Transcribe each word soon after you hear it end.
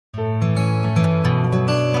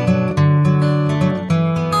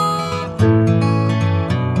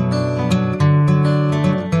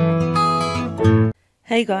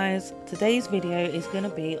Hey guys, today's video is going to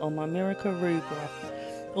be on my Myrmicarubra,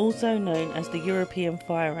 also known as the European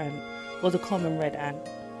fire ant or the common red ant.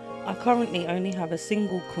 I currently only have a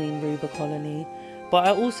single queen Rubra colony, but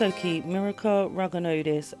I also keep Myrmica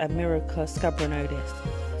rugonodes and Myrmica scabranodes.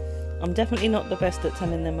 I'm definitely not the best at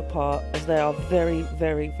telling them apart as they are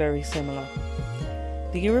very similar.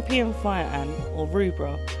 The European fire ant or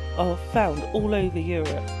Rubra are found all over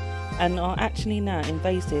Europe and are actually now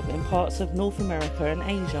invasive in parts of North America and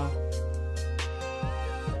Asia.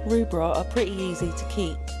 Rubra are pretty easy to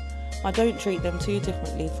keep. I don't treat them too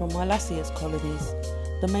differently from my Lasius colonies.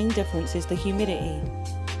 The main difference is the humidity.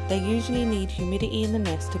 They usually need humidity in the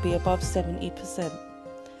nest to be above 70%.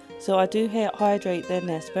 So I do hydrate their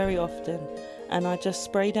nest very often, and I just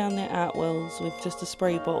spray down their outwells with just a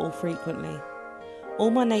spray bottle frequently. All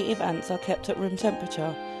my native ants are kept at room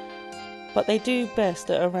temperature, but they do best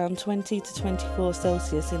at around 20 to 24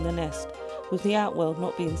 Celsius in the nest, with the outworld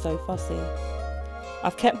not being so fussy.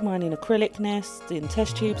 I've kept mine in acrylic nests, in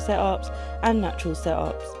test tube setups and natural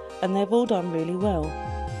setups, and they've all done really well.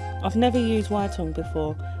 I've never used white tongue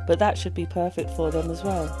before, but that should be perfect for them as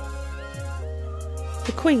well.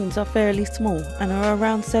 The queens are fairly small and are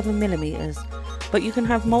around 7mm, but you can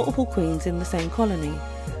have multiple queens in the same colony,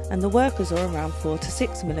 and the workers are around 4 to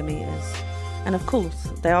 6mm, and of course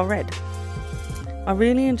they are red. I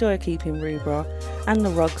really enjoy keeping Rubra and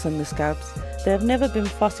the rugs and the scabs. They have never been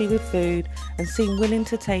fussy with food and seem willing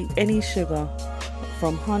to take any sugar,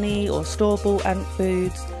 from honey or store-bought ant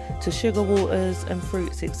foods to sugar waters and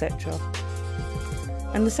fruits, etc.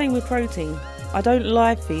 And the same with protein. I don't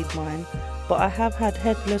live feed mine, but I have had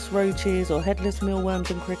headless roaches or headless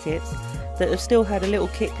mealworms and crickets that have still had a little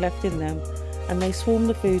kick left in them, and they swarm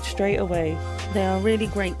the food straight away. They are really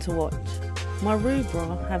great to watch. My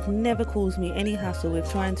Rubra have never caused me any hassle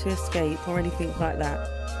with trying to escape or anything like that,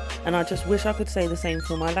 and I just wish I could say the same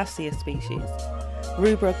for my Lasius species.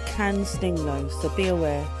 Rubra can sting though, so be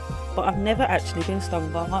aware, but I've never actually been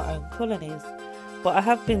stung by my own colonies. But I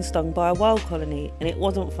have been stung by a wild colony and it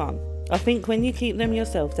wasn't fun. I think when you keep them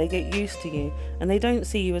yourself they get used to you and they don't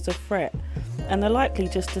see you as a threat, and they're likely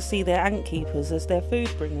just to see their ant keepers as their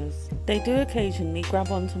food bringers. They do occasionally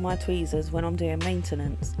grab onto my tweezers when I'm doing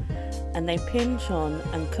maintenance, and they pinch on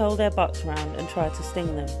and curl their butts round and try to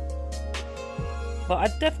sting them. But I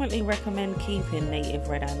definitely recommend keeping native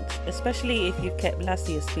red ants, especially if you've kept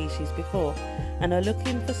Lasius species before and are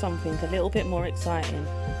looking for something a little bit more exciting,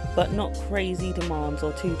 but not crazy demands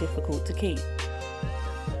or too difficult to keep.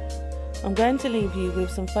 I'm going to leave you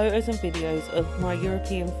with some photos and videos of my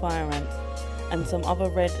European fire ants and some other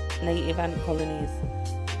red native ant colonies.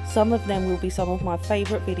 Some of them will be some of my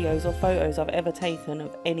favourite videos or photos I've ever taken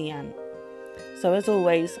of any ant. So as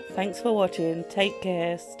always, thanks for watching, take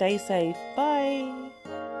care, stay safe, bye!